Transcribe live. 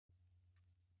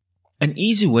An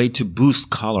easy way to boost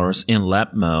colors in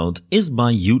lab mode is by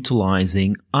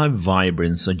utilizing a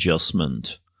Vibrance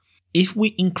Adjustment. If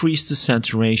we increase the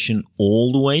saturation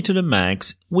all the way to the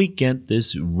max, we get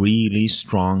this really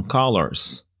strong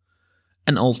colors.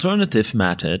 An alternative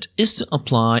method is to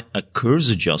apply a curve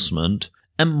adjustment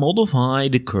and modify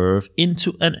the curve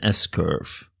into an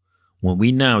S-curve. When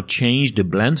we now change the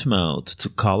blend mode to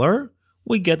color,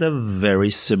 we get a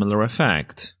very similar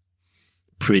effect.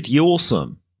 Pretty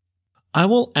awesome. I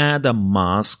will add a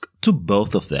mask to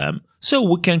both of them so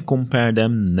we can compare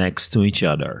them next to each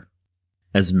other.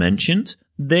 As mentioned,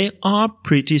 they are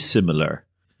pretty similar,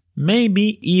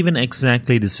 maybe even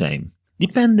exactly the same,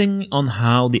 depending on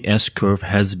how the S-curve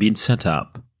has been set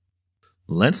up.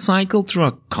 Let's cycle through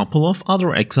a couple of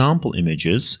other example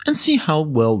images and see how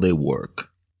well they work.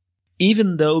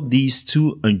 Even though these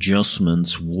two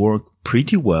adjustments work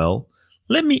pretty well,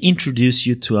 let me introduce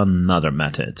you to another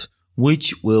method,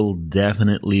 which will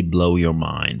definitely blow your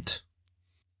mind.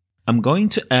 I'm going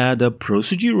to add a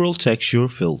Procedural Texture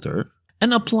filter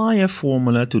and apply a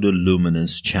formula to the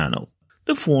luminance channel.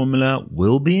 The formula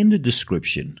will be in the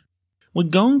description. We're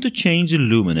going to change the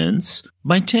luminance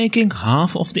by taking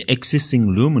half of the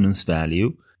existing luminance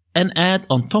value and add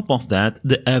on top of that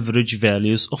the average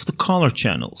values of the color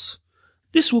channels.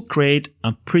 This will create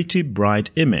a pretty bright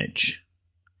image.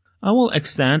 I will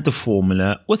extend the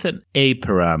formula with an A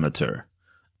parameter.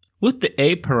 With the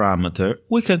A parameter,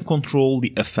 we can control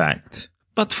the effect.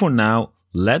 But for now,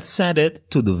 let's set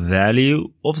it to the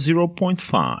value of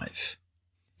 0.5.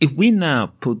 If we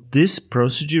now put this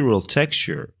procedural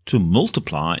texture to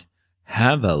multiply,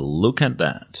 have a look at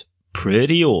that.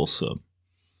 Pretty awesome.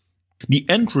 The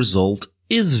end result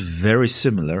is very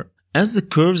similar as the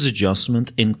curves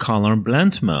adjustment in color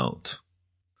blend mode.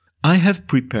 I have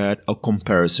prepared a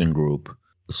comparison group,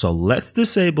 so let's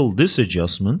disable this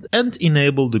adjustment and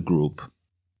enable the group.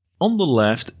 On the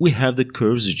left we have the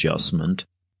curves adjustment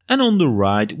and on the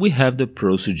right we have the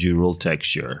procedural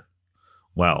texture.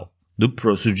 Well, the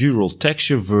procedural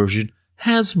texture version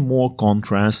has more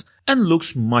contrast and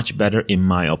looks much better in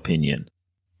my opinion.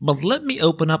 But let me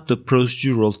open up the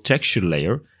procedural texture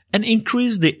layer and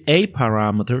increase the A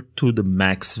parameter to the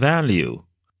max value.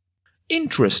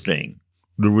 Interesting.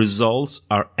 The results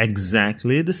are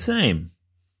exactly the same.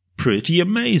 Pretty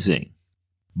amazing.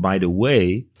 By the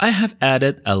way, I have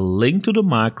added a link to the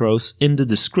macros in the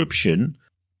description,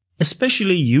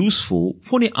 especially useful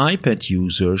for the iPad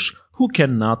users who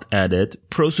cannot edit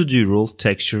procedural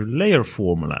texture layer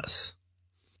formulas.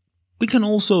 We can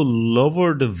also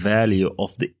lower the value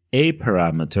of the A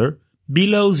parameter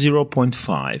below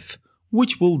 0.5,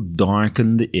 which will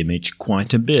darken the image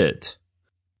quite a bit.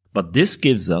 But this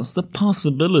gives us the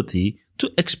possibility to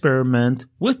experiment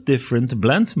with different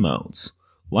blend modes,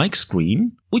 like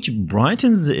screen, which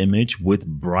brightens the image with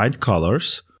bright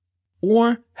colors,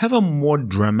 or have a more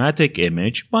dramatic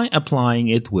image by applying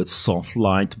it with soft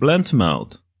light blend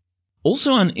mode.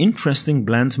 Also an interesting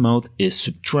blend mode is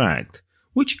subtract,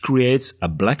 which creates a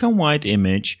black and white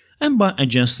image, and by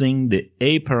adjusting the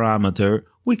A parameter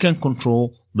we can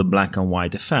control the black and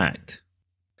white effect.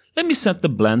 Let me set the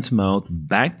blend mode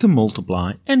back to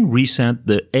multiply and reset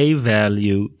the A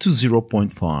value to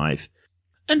 0.5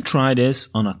 and try this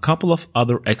on a couple of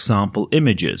other example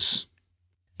images.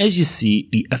 As you see,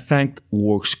 the effect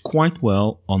works quite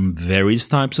well on various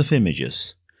types of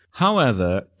images.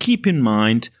 However, keep in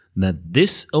mind that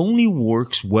this only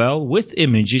works well with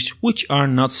images which are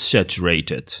not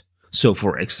saturated. So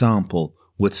for example,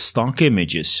 with stock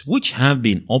images which have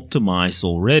been optimized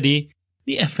already,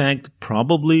 the effect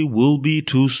probably will be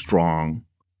too strong.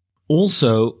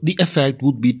 Also, the effect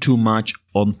would be too much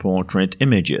on portrait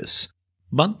images.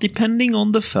 But depending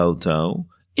on the photo,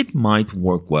 it might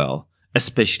work well,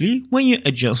 especially when you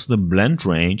adjust the blend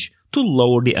range to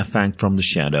lower the effect from the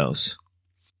shadows.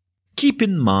 Keep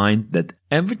in mind that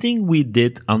everything we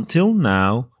did until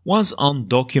now was on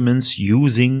documents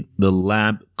using the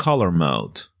lab color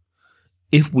mode.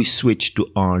 If we switch to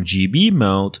RGB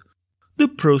mode, the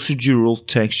procedural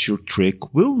texture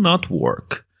trick will not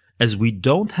work, as we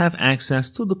don't have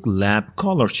access to the lab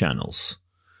color channels.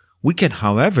 We can,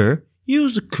 however,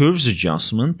 use the curves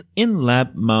adjustment in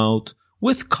lab mode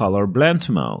with color blend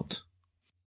mode.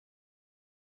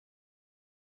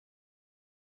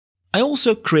 I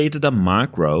also created a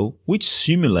macro which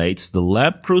simulates the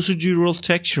lab procedural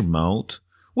texture mode,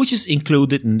 which is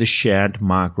included in the shared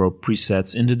macro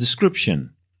presets in the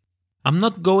description. I'm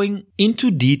not going into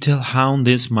detail how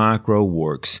this macro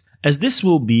works, as this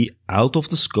will be out of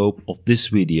the scope of this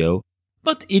video,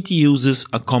 but it uses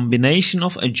a combination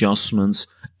of adjustments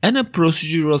and a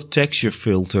procedural texture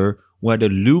filter where the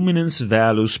luminance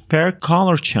values per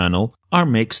color channel are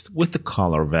mixed with the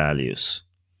color values.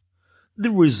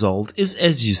 The result is,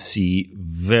 as you see,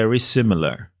 very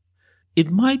similar. It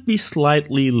might be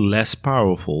slightly less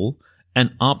powerful,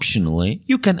 and optionally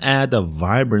you can add a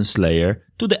vibrance layer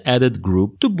to the edit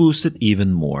group to boost it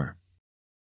even more.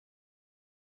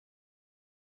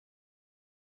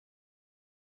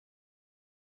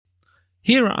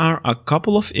 Here are a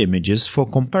couple of images for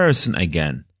comparison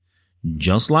again.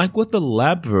 Just like with the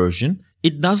lab version,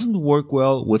 it doesn't work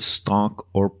well with stock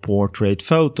or portrait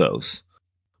photos.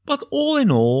 But all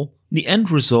in all, the end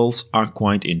results are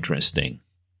quite interesting.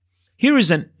 Here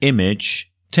is an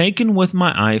image taken with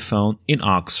my iPhone in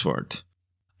Oxford.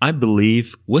 I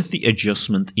believe with the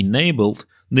adjustment enabled,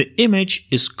 the image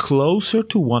is closer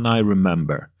to what I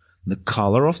remember. The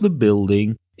color of the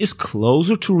building is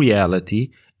closer to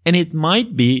reality, and it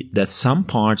might be that some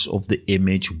parts of the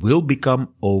image will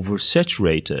become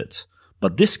oversaturated,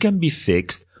 but this can be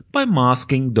fixed by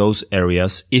masking those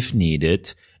areas if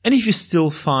needed, and if you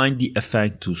still find the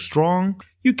effect too strong,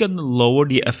 you can lower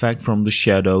the effect from the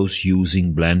shadows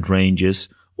using blend ranges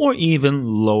or even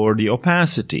lower the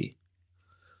opacity.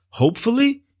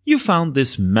 Hopefully, you found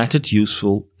this method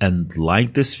useful and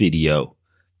liked this video.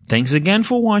 Thanks again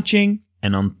for watching,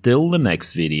 and until the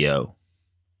next video.